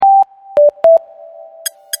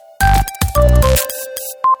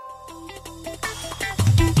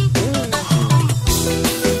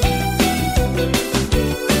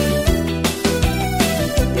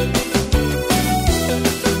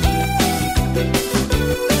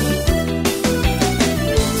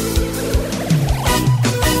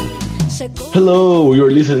Hello,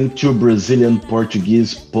 you're listening to Brazilian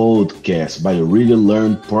Portuguese podcast by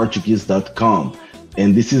reallylearnportuguese.com,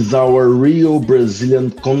 and this is our Real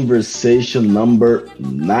Brazilian Conversation number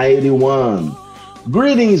 91.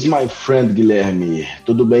 Greetings, my friend Guilherme.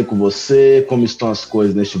 Tudo bem com você? Como estão as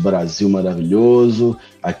coisas neste Brasil maravilhoso?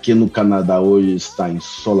 Aqui no Canadá hoje está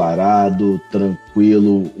ensolarado,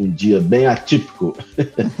 tranquilo, um dia bem atípico.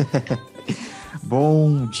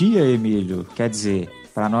 Bom dia, Emílio. Quer dizer,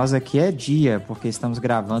 para nós aqui é dia, porque estamos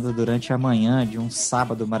gravando durante a manhã de um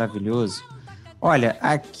sábado maravilhoso. Olha,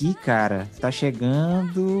 aqui, cara, tá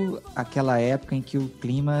chegando aquela época em que o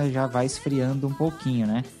clima já vai esfriando um pouquinho,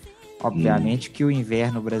 né? Obviamente que o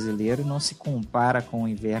inverno brasileiro não se compara com o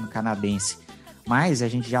inverno canadense, mas a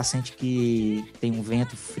gente já sente que tem um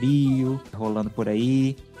vento frio rolando por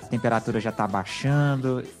aí, a temperatura já tá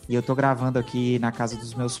baixando, e eu tô gravando aqui na casa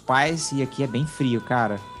dos meus pais e aqui é bem frio,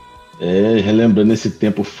 cara. Relembrando esse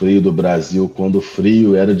tempo frio do Brasil, quando o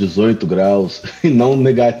frio era 18 graus, e não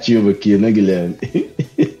negativo aqui, né, Guilherme?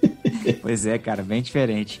 Pois é, cara, bem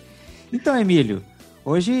diferente. Então, Emílio,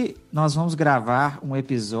 hoje nós vamos gravar um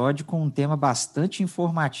episódio com um tema bastante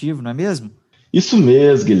informativo, não é mesmo? Isso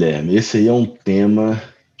mesmo, Guilherme. Esse aí é um tema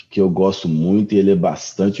que eu gosto muito e ele é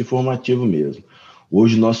bastante informativo mesmo.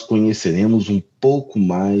 Hoje nós conheceremos um pouco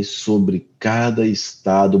mais sobre cada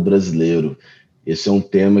estado brasileiro. Esse é um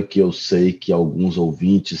tema que eu sei que alguns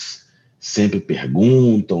ouvintes sempre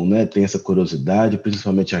perguntam, né? Tem essa curiosidade,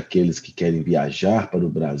 principalmente aqueles que querem viajar para o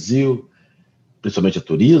Brasil, principalmente a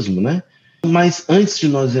turismo, né? Mas antes de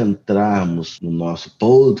nós entrarmos no nosso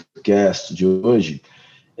podcast de hoje,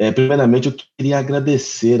 primeiramente eu queria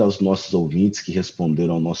agradecer aos nossos ouvintes que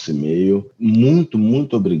responderam ao nosso e-mail. Muito,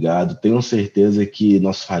 muito obrigado. Tenho certeza que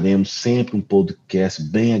nós faremos sempre um podcast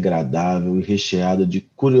bem agradável e recheado de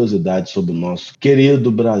curiosidades sobre o nosso querido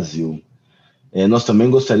Brasil. Nós também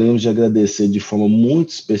gostaríamos de agradecer de forma muito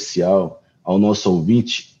especial ao nosso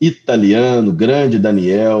ouvinte italiano, grande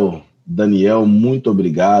Daniel. Daniel, muito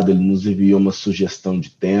obrigado. Ele nos enviou uma sugestão de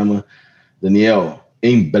tema. Daniel,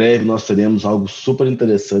 em breve nós teremos algo super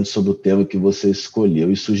interessante sobre o tema que você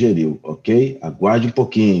escolheu e sugeriu, ok? Aguarde um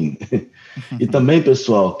pouquinho. E também,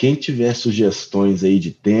 pessoal, quem tiver sugestões aí de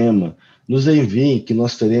tema, nos enviem, que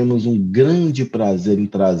nós teremos um grande prazer em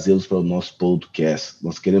trazê-los para o nosso podcast.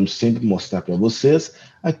 Nós queremos sempre mostrar para vocês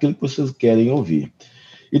aquilo que vocês querem ouvir.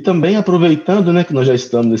 E também, aproveitando, né, que nós já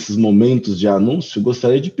estamos nesses momentos de anúncio,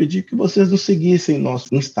 gostaria de pedir que vocês nos seguissem em nosso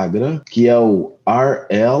Instagram, que é o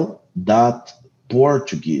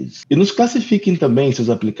rl.portuguese. E nos classifiquem também em seus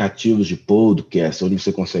aplicativos de podcast, onde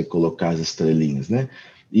você consegue colocar as estrelinhas, né?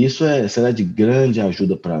 Isso será de grande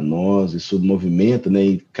ajuda para nós, isso movimenta, né,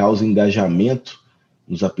 e causa engajamento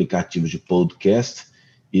nos aplicativos de podcast,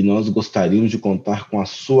 e nós gostaríamos de contar com a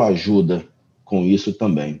sua ajuda com isso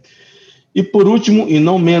também. E por último, e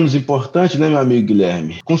não menos importante, né, meu amigo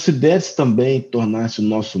Guilherme, considere-se também tornar-se o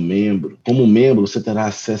nosso membro. Como membro, você terá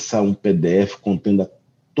acesso a um PDF contendo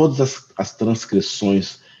todas as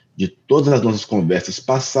transcrições de todas as nossas conversas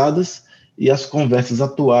passadas e as conversas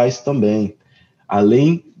atuais também.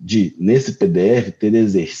 Além de, nesse PDF, ter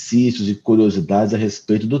exercícios e curiosidades a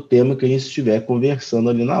respeito do tema que a gente estiver conversando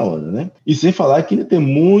ali na hora, né? E sem falar que ainda tem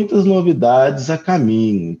muitas novidades a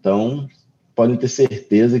caminho. Então, podem ter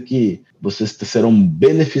certeza que vocês serão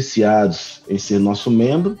beneficiados em ser nosso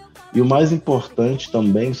membro. E o mais importante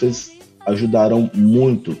também, vocês ajudarão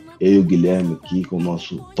muito eu e o Guilherme aqui com o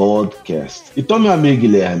nosso podcast. Então, meu amigo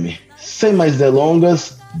Guilherme, sem mais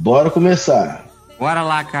delongas, bora começar. Bora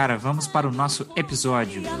lá, cara, vamos para o nosso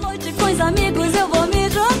episódio. À noite com os amigos eu vou me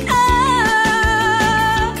jogar.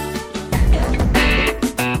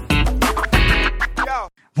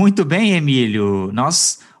 Muito bem, Emílio.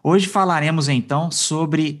 Nós hoje falaremos então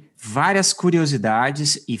sobre várias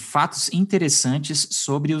curiosidades e fatos interessantes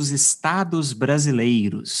sobre os estados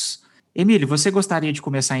brasileiros. Emílio, você gostaria de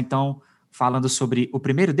começar então falando sobre o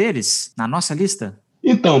primeiro deles na nossa lista?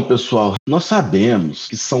 Então, pessoal, nós sabemos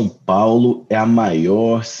que São Paulo é a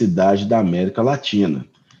maior cidade da América Latina.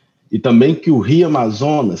 E também que o Rio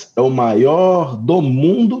Amazonas é o maior do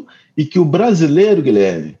mundo e que o brasileiro,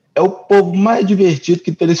 Guilherme, é o povo mais divertido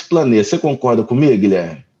que tem nesse planeta. Você concorda comigo,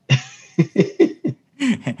 Guilherme?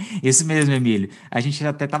 Isso mesmo, Emílio. A gente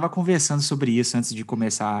até estava conversando sobre isso antes de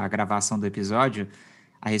começar a gravação do episódio,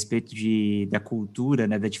 a respeito da cultura,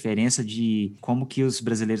 né, da diferença de como que os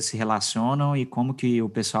brasileiros se relacionam e como que o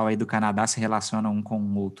pessoal aí do Canadá se relaciona um com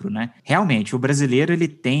o outro, né? Realmente, o brasileiro, ele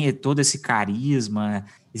tem todo esse carisma.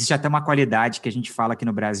 Existe até uma qualidade que a gente fala aqui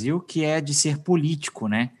no Brasil, que é de ser político,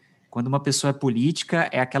 né? Quando uma pessoa é política,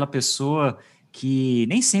 é aquela pessoa que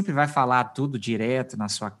nem sempre vai falar tudo direto na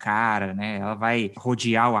sua cara, né? Ela vai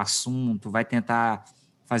rodear o assunto, vai tentar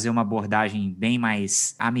fazer uma abordagem bem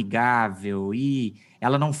mais amigável e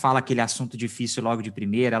ela não fala aquele assunto difícil logo de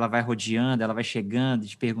primeira, ela vai rodeando, ela vai chegando,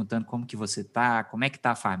 te perguntando como que você tá, como é que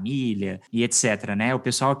tá a família e etc, né? O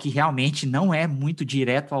pessoal aqui realmente não é muito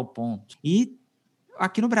direto ao ponto. E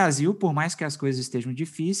aqui no Brasil, por mais que as coisas estejam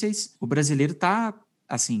difíceis, o brasileiro tá,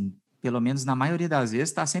 assim, pelo menos na maioria das vezes,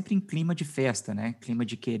 está sempre em clima de festa, né? Clima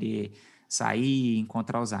de querer sair,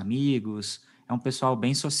 encontrar os amigos. É um pessoal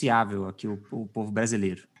bem sociável aqui, o povo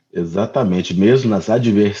brasileiro. Exatamente, mesmo nas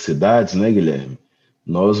adversidades, né, Guilherme?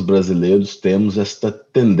 Nós brasileiros temos esta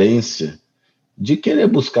tendência de querer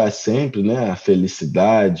buscar sempre, né, a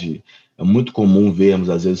felicidade. É muito comum vermos,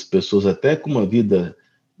 às vezes, pessoas até com uma vida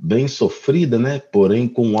bem sofrida, né, porém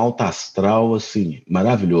com um alto astral, assim,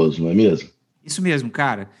 maravilhoso, não é mesmo? Isso mesmo,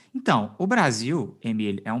 cara. Então, o Brasil,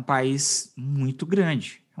 Emílio, é um país muito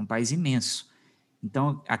grande, é um país imenso.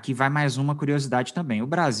 Então, aqui vai mais uma curiosidade também. O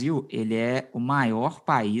Brasil, ele é o maior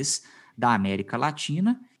país da América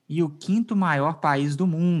Latina e o quinto maior país do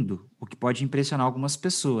mundo, o que pode impressionar algumas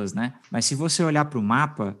pessoas, né? Mas se você olhar para o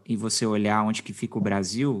mapa e você olhar onde que fica o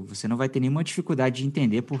Brasil, você não vai ter nenhuma dificuldade de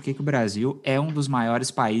entender por que que o Brasil é um dos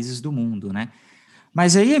maiores países do mundo, né?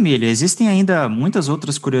 Mas aí, Emílio, existem ainda muitas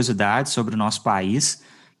outras curiosidades sobre o nosso país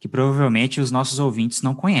que provavelmente os nossos ouvintes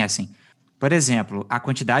não conhecem. Por exemplo, a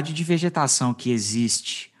quantidade de vegetação que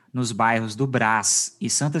existe nos bairros do Brás e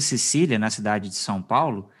Santa Cecília, na cidade de São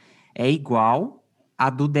Paulo, é igual à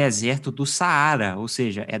do deserto do Saara, ou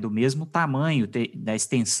seja, é do mesmo tamanho da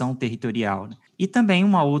extensão territorial, né? E também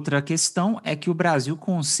uma outra questão é que o Brasil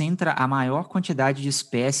concentra a maior quantidade de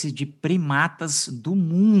espécies de primatas do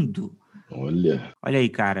mundo. Olha, Olha aí,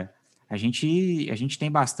 cara, a gente tem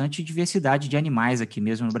bastante diversidade de animais aqui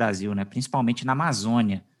mesmo no Brasil, né? Principalmente na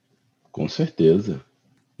Amazônia. com certeza.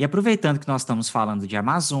 E aproveitando que nós estamos falando de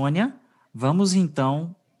Amazônia, vamos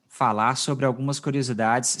então falar sobre algumas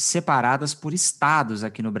curiosidades separadas por estados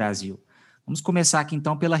aqui no Brasil. Vamos começar aqui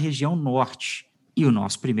então pela região norte. E o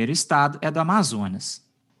nosso primeiro estado é do Amazonas.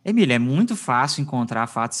 Emília, é muito fácil encontrar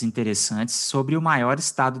fatos interessantes sobre o maior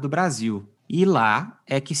estado do Brasil. E lá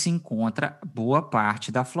é que se encontra boa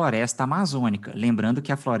parte da floresta amazônica. Lembrando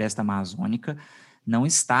que a floresta amazônica não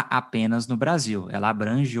está apenas no Brasil, ela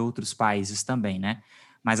abrange outros países também, né?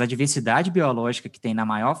 Mas a diversidade biológica que tem na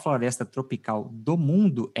maior floresta tropical do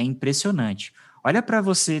mundo é impressionante. Olha para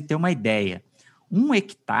você ter uma ideia: 1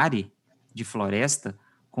 hectare de floresta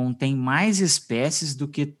contém mais espécies do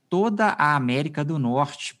que toda a América do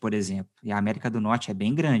Norte, por exemplo. E a América do Norte é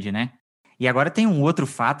bem grande, né? E agora tem um outro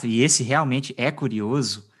fato, e esse realmente é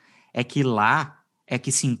curioso, é que lá é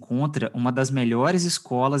que se encontra uma das melhores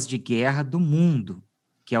escolas de guerra do mundo,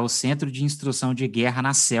 que é o Centro de Instrução de Guerra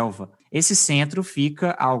na Selva. Esse centro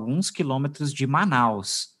fica a alguns quilômetros de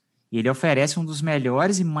Manaus, e ele oferece um dos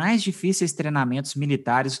melhores e mais difíceis treinamentos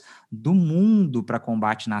militares do mundo para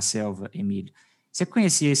combate na selva, Emílio. Você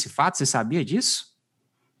conhecia esse fato? Você sabia disso?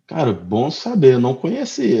 Cara, bom saber, eu não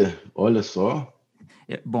conhecia. Olha só.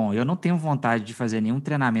 Bom, eu não tenho vontade de fazer nenhum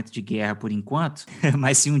treinamento de guerra por enquanto,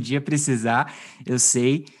 mas se um dia precisar, eu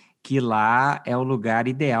sei que lá é o lugar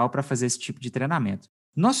ideal para fazer esse tipo de treinamento.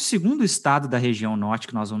 Nosso segundo estado da região norte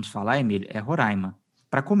que nós vamos falar, Emílio, é Roraima.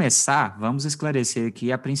 Para começar, vamos esclarecer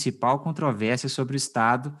aqui a principal controvérsia sobre o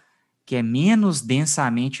estado que é menos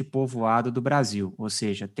densamente povoado do Brasil, ou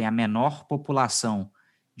seja, tem a menor população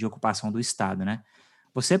de ocupação do estado, né?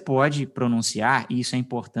 Você pode pronunciar, e isso é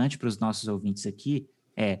importante para os nossos ouvintes aqui,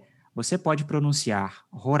 você pode pronunciar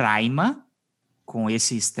Roraima, com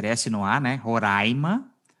esse estresse no ar, né?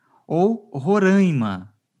 Roraima, ou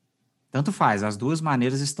Roraima. Tanto faz, as duas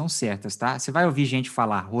maneiras estão certas, tá? Você vai ouvir gente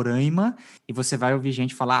falar Roraima e você vai ouvir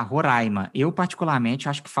gente falar Roraima. Eu, particularmente,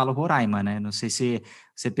 acho que falo Roraima, né? Não sei se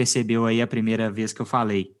você percebeu aí a primeira vez que eu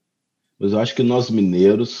falei. Mas eu acho que nós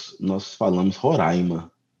mineiros, nós falamos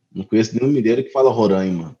Roraima. Não conheço nenhum mineiro que fala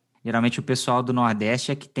Roraima. Geralmente o pessoal do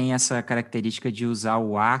Nordeste é que tem essa característica de usar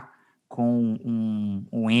o A com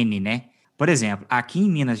um N, né? Por exemplo, aqui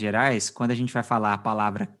em Minas Gerais, quando a gente vai falar a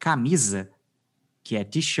palavra camisa, que é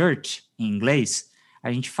t-shirt em inglês,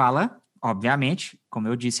 a gente fala, obviamente, como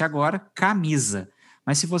eu disse agora, camisa.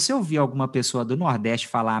 Mas se você ouvir alguma pessoa do Nordeste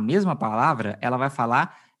falar a mesma palavra, ela vai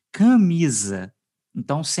falar camisa.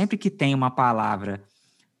 Então, sempre que tem uma palavra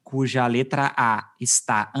cuja letra A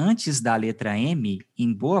está antes da letra M,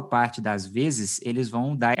 em boa parte das vezes, eles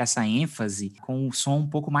vão dar essa ênfase com um som um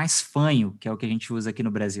pouco mais fanho, que é o que a gente usa aqui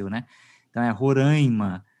no Brasil, né? Então é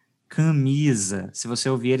Roraima, camisa. Se você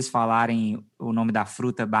ouvir eles falarem o nome da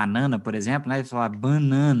fruta banana, por exemplo, né? Eles falam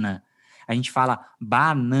banana. A gente fala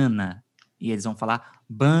banana. e eles vão falar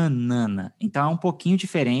banana. Então é um pouquinho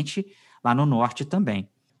diferente lá no norte também.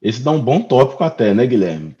 Esse dá um bom tópico até, né,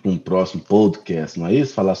 Guilherme? Para um próximo podcast, não é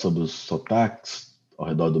isso? Falar sobre os sotaques ao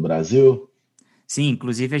redor do Brasil. Sim,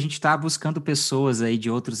 inclusive a gente está buscando pessoas aí de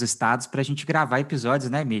outros estados para a gente gravar episódios,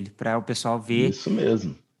 né, Emílio? Para o pessoal ver Isso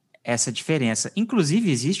mesmo. essa diferença.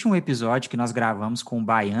 Inclusive, existe um episódio que nós gravamos com um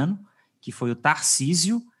baiano, que foi o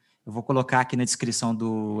Tarcísio. Eu vou colocar aqui na descrição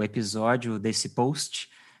do episódio desse post,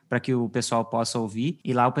 para que o pessoal possa ouvir.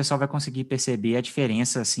 E lá o pessoal vai conseguir perceber a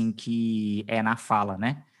diferença, assim, que é na fala,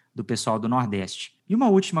 né, do pessoal do Nordeste. E uma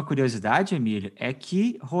última curiosidade, Emílio, é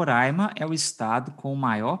que Roraima é o estado com o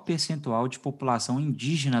maior percentual de população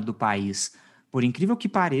indígena do país. Por incrível que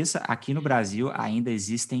pareça, aqui no Brasil ainda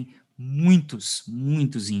existem muitos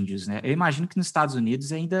índios, né? Eu imagino que nos Estados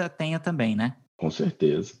Unidos ainda tenha também, né? Com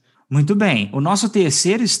certeza. Muito bem. O nosso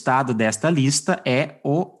terceiro estado desta lista é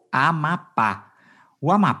o Amapá.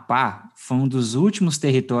 O Amapá foi um dos últimos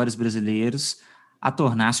territórios brasileiros a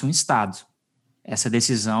tornar-se um estado. Essa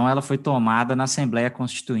decisão ela foi tomada na Assembleia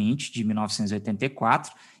Constituinte de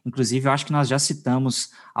 1984. Inclusive, eu acho que nós já citamos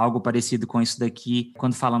algo parecido com isso daqui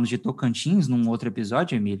quando falamos de Tocantins, num outro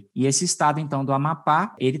episódio, Emílio. E esse estado, então, do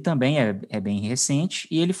Amapá, ele também é bem recente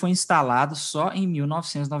e ele foi instalado só em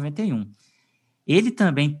 1991. Ele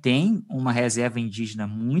também tem uma reserva indígena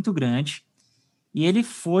muito grande e ele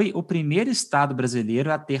foi o primeiro estado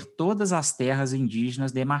brasileiro a ter todas as terras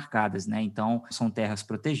indígenas demarcadas, né? Então, são terras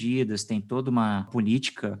protegidas, tem toda uma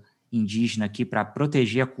política indígena aqui para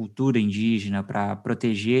proteger a cultura indígena, para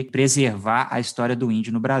proteger, preservar a história do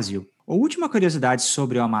índio no Brasil. A última curiosidade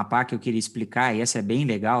sobre o Amapá que eu queria explicar, e essa é bem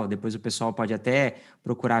legal, depois o pessoal pode até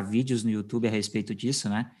procurar vídeos no YouTube a respeito disso,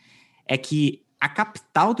 né? É que a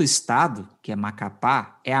capital do estado, que é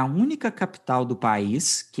Macapá, é a única capital do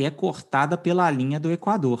país que é cortada pela linha do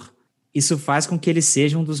Equador. Isso faz com que ele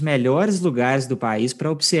seja um dos melhores lugares do país para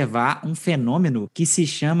observar um fenômeno que se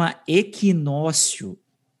chama equinócio.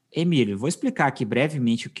 Emílio, vou explicar aqui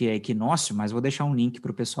brevemente o que é equinócio, mas vou deixar um link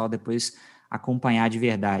para o pessoal depois acompanhar de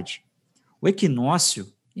verdade. O equinócio,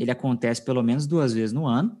 ele acontece pelo menos 2 vezes no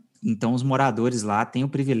ano, então os moradores lá têm o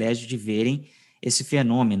privilégio de verem esse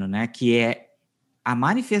fenômeno, né, que é a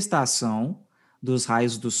manifestação dos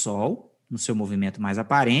raios do Sol, no seu movimento mais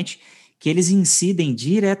aparente, que eles incidem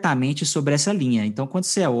diretamente sobre essa linha. Então, quando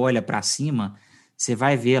você olha para cima, você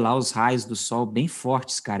vai ver lá os raios do Sol bem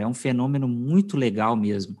fortes, cara. É um fenômeno muito legal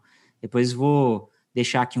mesmo. Depois vou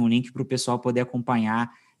deixar aqui um link para o pessoal poder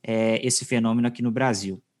acompanhar esse fenômeno aqui no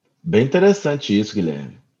Brasil. Bem interessante isso,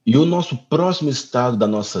 Guilherme. E o nosso próximo estado da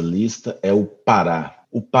nossa lista é o Pará.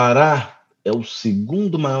 O Pará é o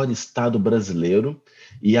segundo maior estado brasileiro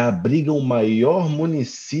e abriga o maior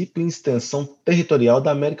município em extensão territorial da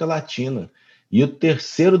América Latina. E o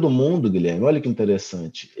terceiro do mundo, Guilherme, olha que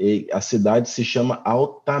interessante. A cidade se chama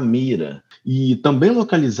Altamira. E também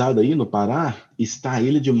localizada aí no Pará está a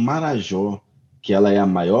ilha de Marajó, que ela é a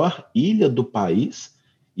maior ilha do país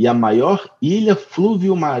e a maior ilha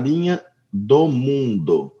fluvio-marinha do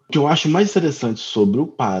mundo. O que eu acho mais interessante sobre o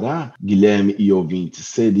Pará, Guilherme e ouvintes,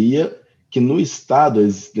 seria que no estado,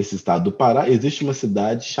 desse estado do Pará, existe uma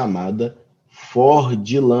cidade chamada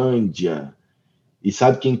Fordlândia. E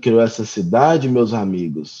sabe quem criou essa cidade, meus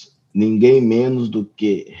amigos? Ninguém menos do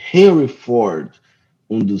que Henry Ford,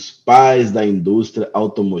 um dos pais da indústria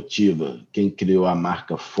automotiva, quem criou a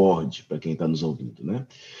marca Ford, para quem está nos ouvindo, né?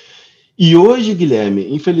 E hoje, Guilherme,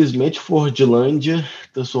 infelizmente, Fordlândia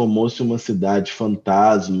transformou-se em uma cidade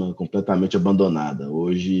fantasma, completamente abandonada.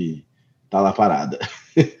 Hoje está lá parada.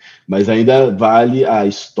 Mas ainda vale a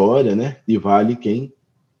história, né? E vale quem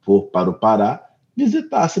for para o Pará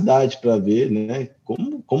visitar a cidade para ver, né,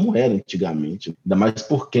 como era antigamente, ainda mais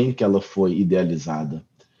por quem que ela foi idealizada.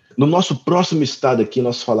 No nosso próximo estado aqui,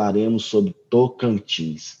 nós falaremos sobre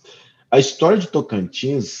Tocantins. A história de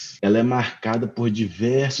Tocantins, ela é marcada por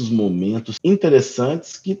diversos momentos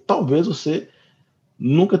interessantes que talvez você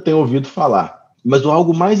nunca tenha ouvido falar. Mas o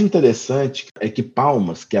algo mais interessante é que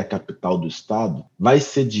Palmas, que é a capital do estado, vai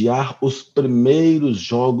sediar os primeiros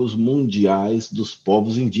Jogos Mundiais dos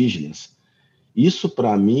Povos Indígenas. Isso,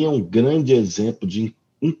 para mim, é um grande exemplo de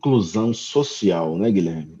inclusão social, né,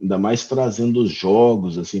 Guilherme? Ainda mais trazendo os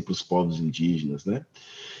jogos assim, para os povos indígenas, né?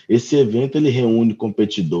 Esse evento ele reúne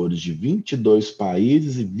competidores de 22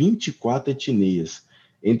 países e 24 etnias.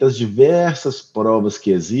 Entre as diversas provas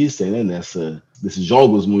que existem, né, desses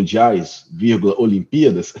Jogos Mundiais,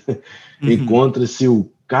 Olimpíadas, encontra-se o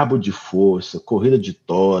cabo de força, corrida de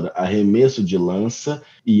tora, arremesso de lança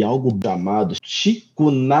e algo chamado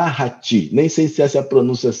Chikunahati. Nem sei se essa é a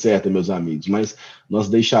pronúncia certa, meus amigos, mas nós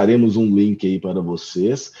deixaremos um link aí para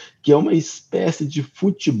vocês, que é uma espécie de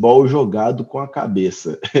futebol jogado com a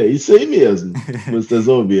cabeça. É isso aí mesmo, vocês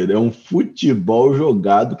ouviram. É um futebol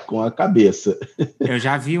jogado com a cabeça. Eu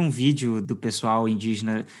já vi um vídeo do pessoal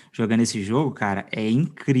indígena jogando esse jogo, cara. É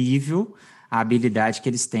incrível a habilidade que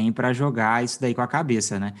eles têm para jogar isso daí com a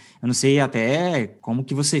cabeça, né? Eu não sei até como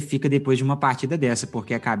que você fica depois de uma partida dessa,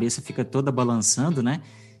 porque a cabeça fica toda balançando, né?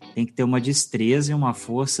 Tem que ter uma destreza e uma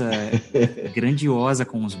força grandiosa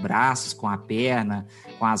com os braços, com a perna,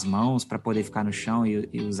 com as mãos, para poder ficar no chão e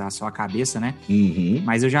usar só a cabeça, né? Uhum.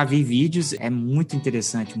 Mas eu já vi vídeos, é muito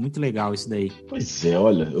interessante, muito legal isso daí. Pois é,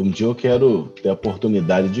 olha, um dia eu quero ter a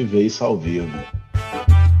oportunidade de ver isso ao vivo.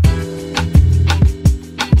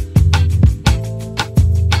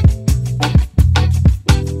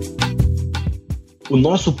 O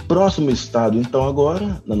nosso próximo estado, então,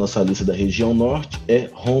 agora, na nossa lista da região norte, é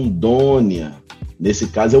Rondônia. Nesse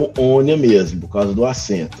caso é o Ônia mesmo, por causa do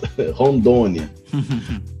acento. Rondônia.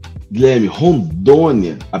 Guilherme,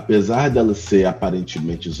 Rondônia, apesar dela ser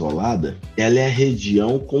aparentemente isolada, ela é a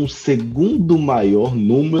região com o segundo maior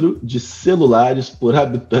número de celulares por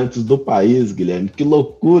habitantes do país, Guilherme. Que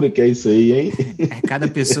loucura que é isso aí, hein? Cada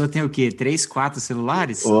pessoa tem o quê? 3, 4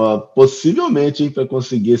 celulares? Possivelmente, para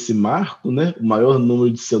conseguir esse marco, né? O maior número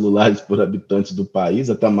de celulares por habitantes do país,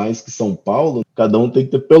 até mais que São Paulo, cada um tem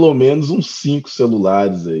que ter pelo menos uns 5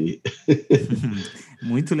 celulares aí.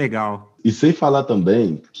 Muito legal. E sem falar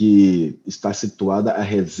também que está situada a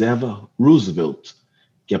reserva Roosevelt,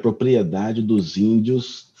 que é a propriedade dos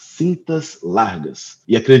índios Cintas Largas.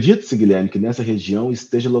 E acredite-se, Guilherme, que nessa região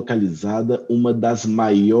esteja localizada uma das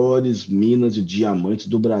maiores minas de diamantes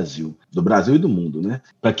do Brasil e do mundo, né?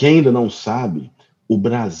 Para quem ainda não sabe, o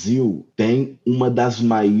Brasil tem uma das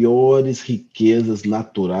maiores riquezas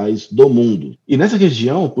naturais do mundo. E nessa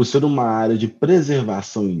região, por ser uma área de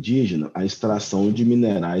preservação indígena, a extração de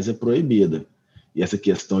minerais é proibida. E essa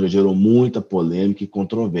questão já gerou muita polêmica e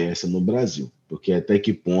controvérsia no Brasil, porque até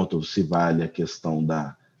que ponto se vale a questão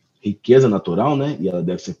da riqueza natural, né? E ela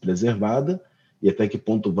deve ser preservada, e até que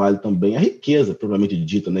ponto vale também a riqueza, propriamente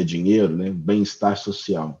dita, né? Dinheiro, né? Bem-estar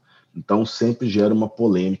social. Então, sempre gera uma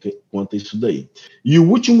polêmica quanto a isso daí. E o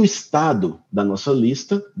último estado da nossa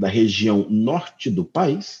lista, da região norte do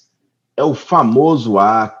país, é o famoso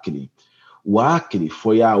Acre. O Acre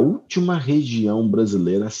foi a última região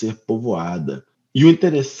brasileira a ser povoada. E o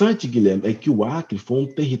interessante, Guilherme, é que o Acre foi um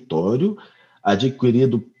território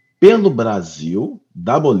adquirido pelo Brasil,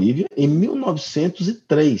 da Bolívia, em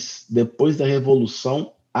 1903, depois da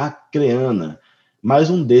Revolução Acreana.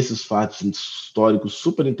 Mais um desses fatos históricos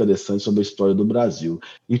super interessantes sobre a história do Brasil.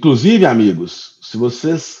 Inclusive, amigos, se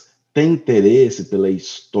vocês têm interesse pela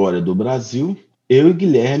história do Brasil, eu e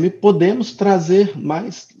Guilherme podemos trazer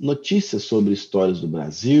mais notícias sobre histórias do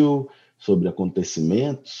Brasil, sobre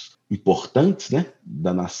acontecimentos importantes, né,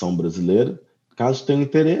 da nação brasileira. Caso tenham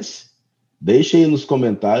interesse, deixe aí nos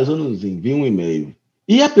comentários ou nos envie um e-mail.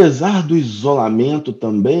 E apesar do isolamento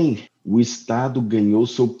também, o estado ganhou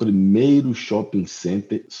seu primeiro shopping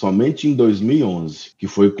center somente em 2011, que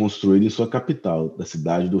foi construído em sua capital, da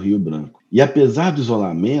cidade do Rio Branco. E apesar do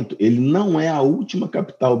isolamento, ele não é a última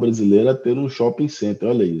capital brasileira a ter um shopping center,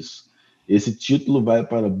 olha isso. Esse título vai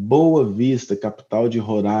para Boa Vista, capital de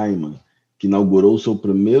Roraima, que inaugurou seu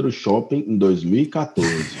primeiro shopping em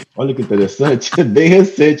 2014. Olha que interessante, é bem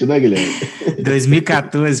recente, né, Guilherme?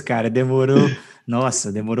 2014, cara, demorou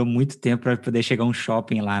muito tempo para poder chegar um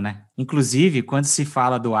shopping lá, né? Inclusive, quando se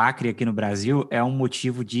fala do Acre aqui no Brasil, é um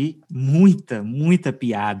motivo de muita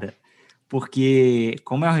piada, porque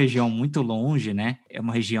como é uma região muito longe, né? É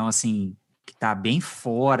uma região, assim, que está bem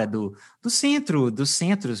fora do centro, dos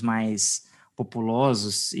centros mais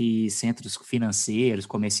populosos e centros financeiros,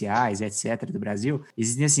 comerciais, etc. do Brasil,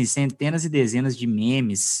 existem assim, centenas e dezenas de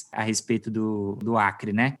memes a respeito do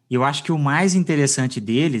Acre, né? E eu acho que o mais interessante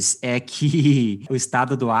deles é que o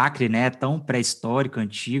estado do Acre, né, é tão pré-histórico,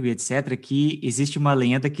 antigo e etc., que existe uma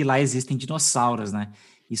lenda que lá existem dinossauros, né?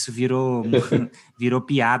 Isso virou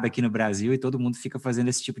piada aqui no Brasil e todo mundo fica fazendo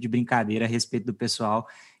esse tipo de brincadeira a respeito do pessoal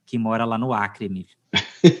que mora lá no Acre, Emílio.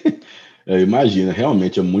 Eu imagino,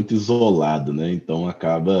 realmente é muito isolado, né? Então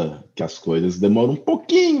acaba que as coisas demoram um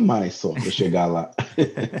pouquinho mais só para chegar lá.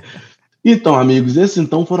 Então, amigos, esses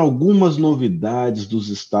então foram algumas novidades dos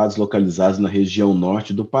estados localizados na região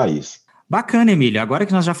norte do país. Bacana, Emílio. Agora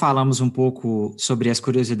que nós já falamos um pouco sobre as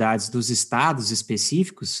curiosidades dos estados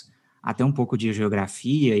específicos, até um pouco de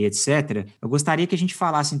geografia e etc., eu gostaria que a gente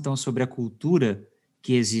falasse então sobre a cultura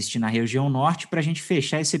que existe na região norte para a gente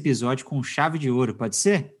fechar esse episódio com chave de ouro, pode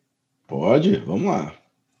ser? Pode? Vamos lá.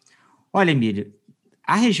 Olha, Emílio,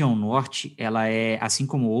 a região norte, ela é, assim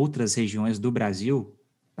como outras regiões do Brasil,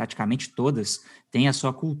 praticamente todas, tem a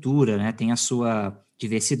sua cultura, né? Tem a sua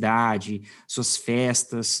diversidade, suas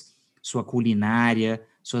festas, sua culinária,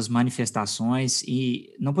 suas manifestações,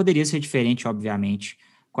 e não poderia ser diferente, obviamente,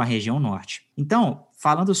 com a região norte. Então,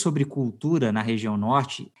 falando sobre cultura na região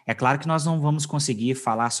norte, é claro que nós não vamos conseguir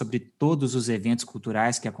falar sobre todos os eventos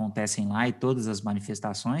culturais que acontecem lá e todas as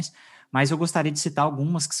manifestações, mas eu gostaria de citar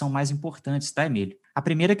algumas que são mais importantes, tá, Emílio? A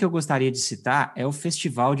primeira que eu gostaria de citar é o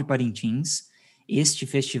Festival de Parintins. Este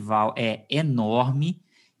festival é enorme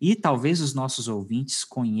e talvez os nossos ouvintes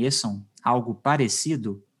conheçam algo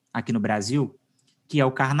parecido aqui no Brasil, que é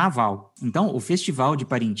o Carnaval. Então, o Festival de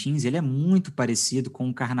Parintins, ele é muito parecido com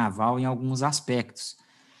o Carnaval em alguns aspectos.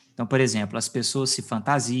 Então, por exemplo, as pessoas se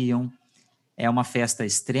fantasiam, é uma festa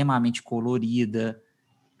extremamente colorida,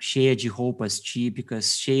 cheia de roupas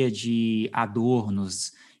típicas, cheia de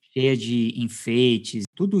adornos, cheia de enfeites.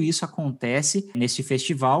 Tudo isso acontece nesse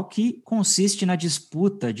festival que consiste na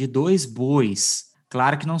disputa de 2 bois.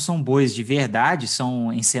 Claro que não são bois de verdade,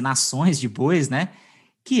 são encenações de bois, né?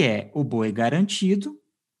 Que é o boi garantido,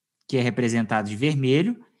 que é representado de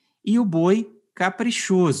vermelho, e o boi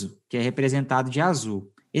caprichoso, que é representado de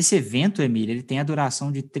azul. Esse evento, Emílio, ele tem a duração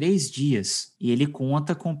de 3 dias e ele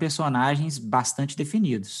conta com personagens bastante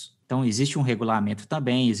definidos. Então, existe um regulamento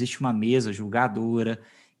também, existe uma mesa julgadora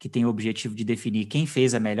que tem o objetivo de definir quem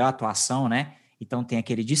fez a melhor atuação, né? Então, tem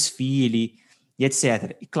aquele desfile e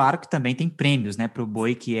etc. E claro que também tem prêmios, né, para o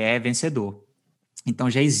boi que é vencedor. Então,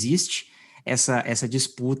 já existe essa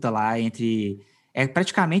disputa lá entre... É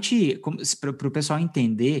praticamente, para o pessoal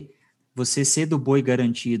entender, você ser do boi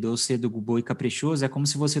garantido ou ser do boi caprichoso é como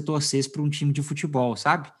se você torcesse para um time de futebol,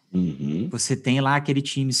 sabe? Uhum. Você tem lá aquele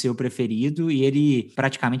time seu preferido e ele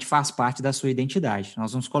praticamente faz parte da sua identidade.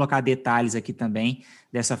 Nós vamos colocar detalhes aqui também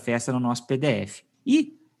dessa festa no nosso PDF.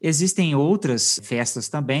 E existem outras festas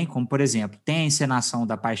também, como, por exemplo, tem a encenação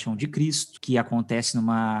da Paixão de Cristo, que acontece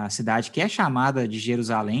numa cidade que é chamada de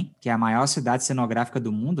Jerusalém, que é a maior cidade cenográfica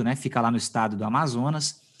do mundo, né? Fica lá no estado do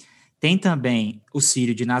Amazonas. Tem também o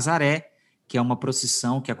Círio de Nazaré, que é uma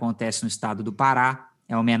procissão que acontece no estado do Pará.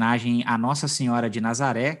 É uma homenagem à Nossa Senhora de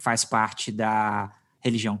Nazaré, que faz parte da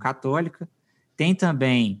religião católica. Tem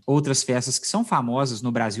também outras festas que são famosas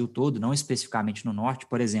no Brasil todo, não especificamente no norte,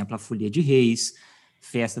 por exemplo, a Folia de Reis,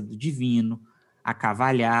 Festa do Divino, a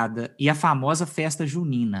Cavalhada e a famosa Festa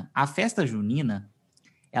Junina. A Festa Junina,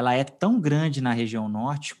 ela é tão grande na região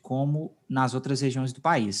norte como nas outras regiões do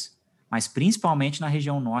país, mas principalmente na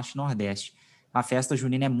região norte e nordeste. A Festa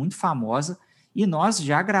Junina é muito famosa e nós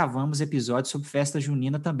já gravamos episódios sobre Festa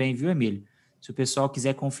Junina também, viu, Emílio? Se o pessoal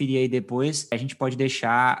quiser conferir aí depois, a gente pode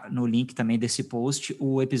deixar no link também desse post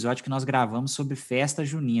o episódio que nós gravamos sobre Festa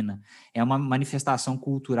Junina. É uma manifestação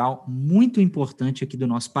cultural muito importante aqui do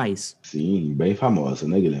nosso país. Sim, bem famosa,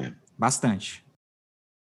 né, Guilherme? Bastante.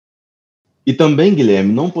 E também,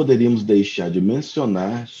 Guilherme, não poderíamos deixar de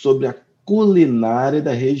mencionar sobre a culinária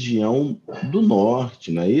da região do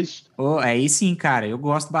norte, não é isso? Oh, aí sim, cara, eu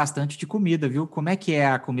gosto bastante de comida, viu? Como é que é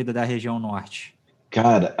a comida da região norte?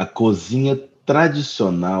 Cara, a cozinha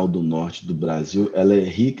tradicional do norte do Brasil, ela é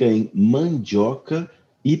rica em mandioca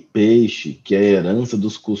e peixe, que é a herança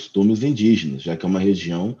dos costumes indígenas, já que é uma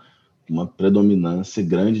região com uma predominância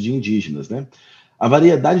grande de indígenas, né? A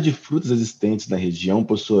variedade de frutas existentes na região,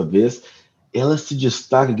 por sua vez, ela se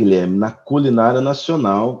destaca, Guilherme, na culinária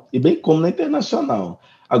nacional e bem como na internacional.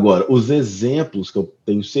 Agora, os exemplos que eu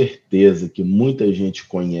tenho certeza que muita gente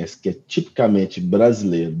conhece, que é tipicamente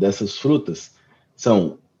brasileiro dessas frutas,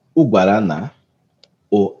 são o guaraná,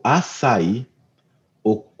 o açaí,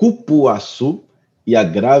 o cupuaçu e a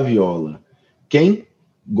graviola. Quem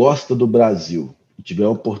gosta do Brasil e tiver a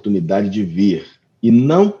oportunidade de vir e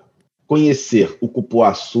não conhecer o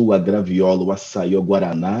cupuaçu, a graviola, o açaí ou o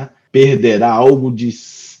guaraná, perderá algo de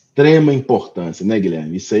extrema importância, né,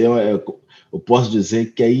 Guilherme? Isso aí eu posso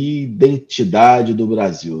dizer que é a identidade do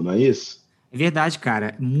Brasil, não é isso? É verdade,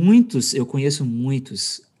 cara. Eu conheço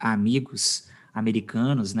muitos amigos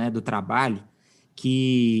americanos, né, do trabalho,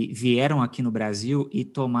 que vieram aqui no Brasil e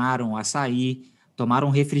tomaram açaí, tomaram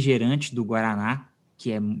refrigerante do Guaraná,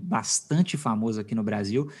 que é bastante famoso aqui no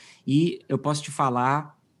Brasil, e eu posso te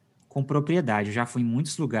falar com propriedade. Eu já fui em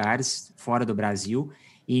muitos lugares fora do Brasil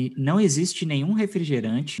e não existe nenhum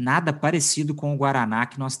refrigerante, nada parecido com o Guaraná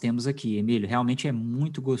que nós temos aqui, Emílio. Realmente é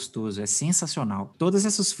muito gostoso, é sensacional. Todas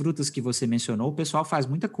essas frutas que você mencionou, o pessoal faz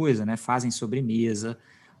muita coisa, né? Fazem sobremesa,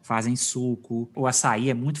 fazem suco. O açaí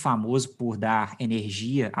é muito famoso por dar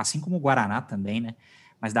energia, assim como o guaraná também, né?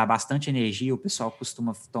 Mas dá bastante energia, o pessoal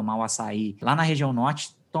costuma tomar o açaí. Lá na região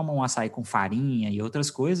norte, tomam um açaí com farinha e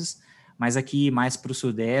outras coisas, mas aqui mais para o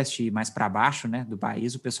sudeste e mais para baixo, né, do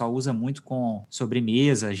país, o pessoal usa muito com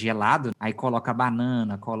sobremesa, gelado, aí coloca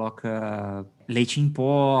banana, coloca leite em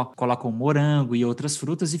pó, coloca um morango e outras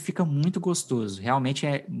frutas e fica muito gostoso. Realmente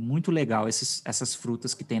é muito legal essas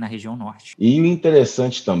frutas que tem na região norte. E o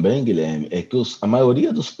interessante também, Guilherme, é que a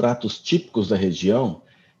maioria dos pratos típicos da região,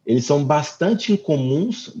 eles são bastante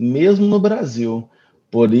incomuns mesmo no Brasil.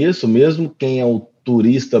 Por isso, mesmo quem é o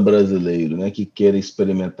turista brasileiro, né, que queira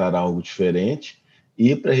experimentar algo diferente,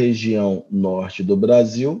 ir para a região norte do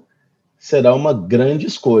Brasil será uma grande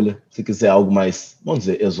escolha, se quiser algo mais, vamos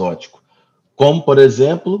dizer, exótico. Como, por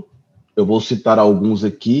exemplo, eu vou citar alguns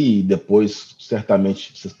aqui e depois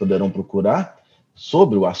certamente vocês poderão procurar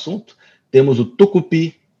sobre o assunto. Temos o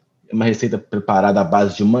tucupi, uma receita preparada à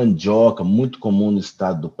base de mandioca, muito comum no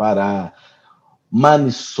estado do Pará.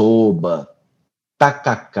 Maniçoba,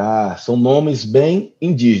 tacacá, são nomes bem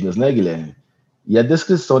indígenas, né, Guilherme? E a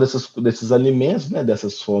descrição desses alimentos, né,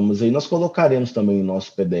 dessas formas aí, nós colocaremos também no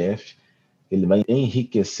nosso PDF. Ele vai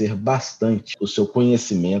enriquecer bastante o seu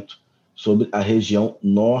conhecimento sobre a região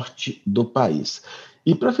norte do país.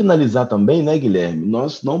 E para finalizar também, né, Guilherme,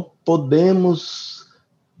 nós não podemos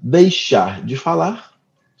deixar de falar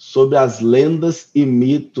sobre as lendas e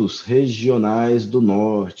mitos regionais do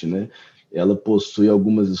norte, né? Ela possui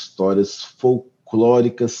algumas histórias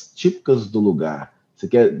folclóricas típicas do lugar. Você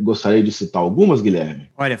gostaria de citar algumas, Guilherme?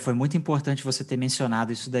 Olha, foi muito importante você ter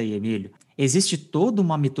mencionado isso daí, Emílio. Existe toda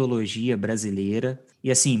uma mitologia brasileira e,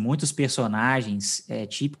 assim, muitos personagens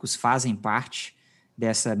típicos fazem parte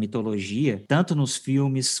dessa mitologia, tanto nos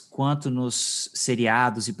filmes quanto nos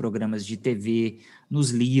seriados e programas de TV, nos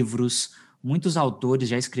livros. Muitos autores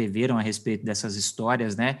já escreveram a respeito dessas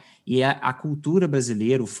histórias, né? E a cultura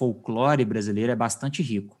brasileira, o folclore brasileiro é bastante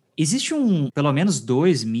rico. Existe pelo menos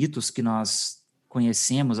 2 mitos que nós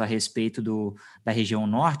conhecemos a respeito da região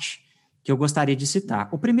norte, que eu gostaria de citar.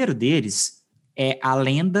 O primeiro deles é a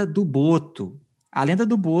lenda do boto. A lenda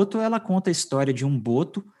do boto, ela conta a história de um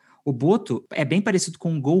boto. O boto é bem parecido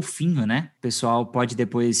com um golfinho, né? O pessoal pode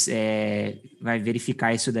depois vai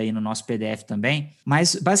verificar isso daí no nosso PDF também.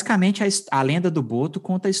 Mas, basicamente, a lenda do boto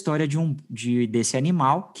conta a história desse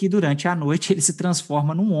animal que, durante a noite, ele se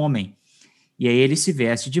transforma num homem. E aí ele se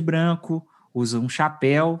veste de branco, usa um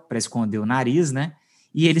chapéu para esconder o nariz, né?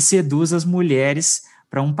 E ele seduz as mulheres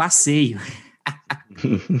para um passeio.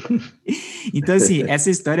 Então, assim, essa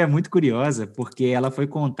história é muito curiosa, porque ela foi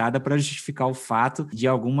contada para justificar o fato de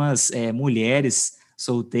algumas mulheres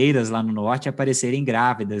solteiras lá no norte aparecerem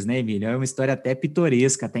grávidas, né, Emílio? É uma história até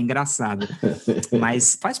pitoresca, até engraçada.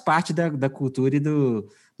 Mas faz parte da cultura e do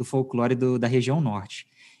folclore da região norte.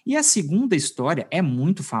 E a segunda história é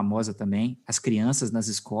muito famosa também, as crianças nas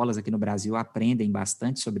escolas aqui no Brasil aprendem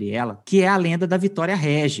bastante sobre ela, que é a lenda da Vitória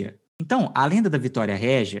Régia. Então, a lenda da Vitória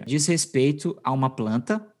Régia diz respeito a uma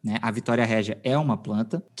planta, né? A Vitória Régia é uma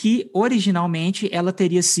planta, que originalmente ela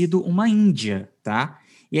teria sido uma índia, tá?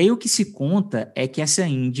 E aí o que se conta é que essa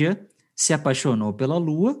índia se apaixonou pela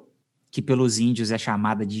lua, que pelos índios é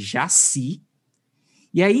chamada de Jaci,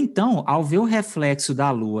 e aí então, ao ver o reflexo da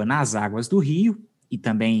lua nas águas do rio, e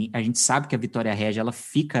também a gente sabe que a Vitória Régia ela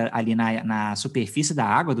fica ali na superfície da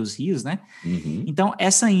água dos rios, né? Uhum. Então,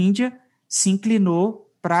 essa índia se inclinou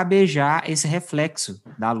para beijar esse reflexo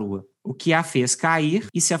da lua, o que a fez cair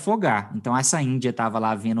e se afogar. Então, essa índia estava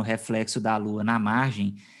lá vendo o reflexo da lua na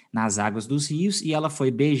margem, nas águas dos rios, e ela foi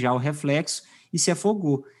beijar o reflexo e se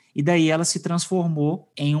afogou. E daí ela se transformou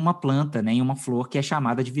em uma planta, né, em uma flor que é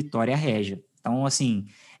chamada de Vitória Régia. Então, assim,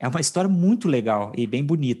 é uma história muito legal e bem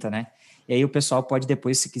bonita, né? E aí o pessoal pode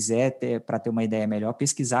depois, se quiser, para ter uma ideia melhor,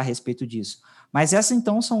 pesquisar a respeito disso. Mas essas,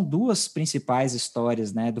 então, são 2 principais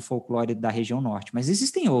histórias, né, do folclore da região norte. Mas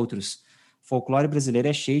existem outros. O folclore brasileiro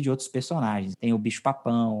é cheio de outros personagens. Tem o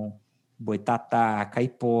bicho-papão, boitatá,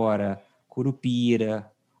 caipora, curupira,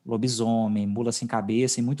 lobisomem, mula sem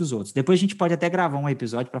cabeça e muitos outros. Depois a gente pode até gravar um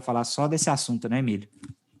episódio para falar só desse assunto, né, Emílio?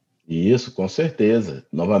 Isso, com certeza.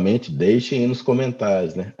 Novamente, deixem aí nos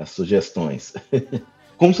comentários, né, as sugestões.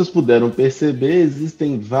 Como vocês puderam perceber,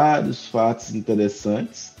 existem vários fatos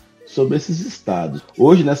interessantes sobre esses estados.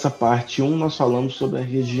 Hoje, nessa parte 1, nós falamos sobre a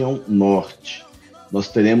região norte. Nós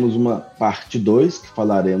teremos uma parte 2, que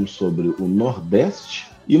falaremos sobre o Nordeste,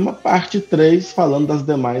 e uma parte 3, falando das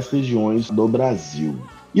demais regiões do Brasil.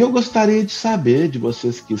 E eu gostaria de saber de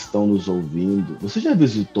vocês que estão nos ouvindo, você já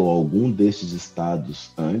visitou algum desses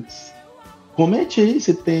estados antes? Comente aí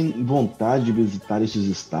se tem vontade de visitar esses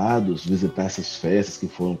estados, visitar essas festas que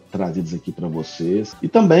foram trazidas aqui para vocês. E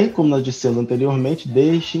também, como nós dissemos anteriormente,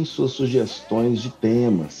 deixem suas sugestões de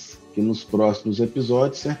temas, que nos próximos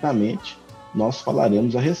episódios, certamente, nós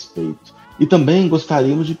falaremos a respeito. E também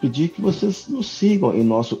gostaríamos de pedir que vocês nos sigam em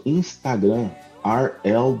nosso Instagram,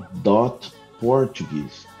 rl.portuguese.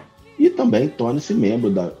 E também torne-se membro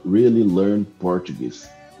da Really Learn Portuguese.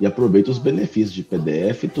 E aproveite os benefícios de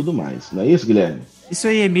PDF e tudo mais. Não é isso, Guilherme? Isso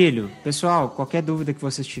aí, Emílio. Pessoal, qualquer dúvida que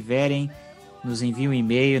vocês tiverem, nos enviem um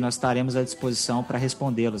e-mail, nós estaremos à disposição para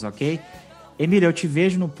respondê-los, ok? Emílio, eu te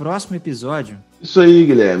vejo no próximo episódio. Isso aí,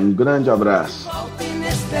 Guilherme. Um grande abraço.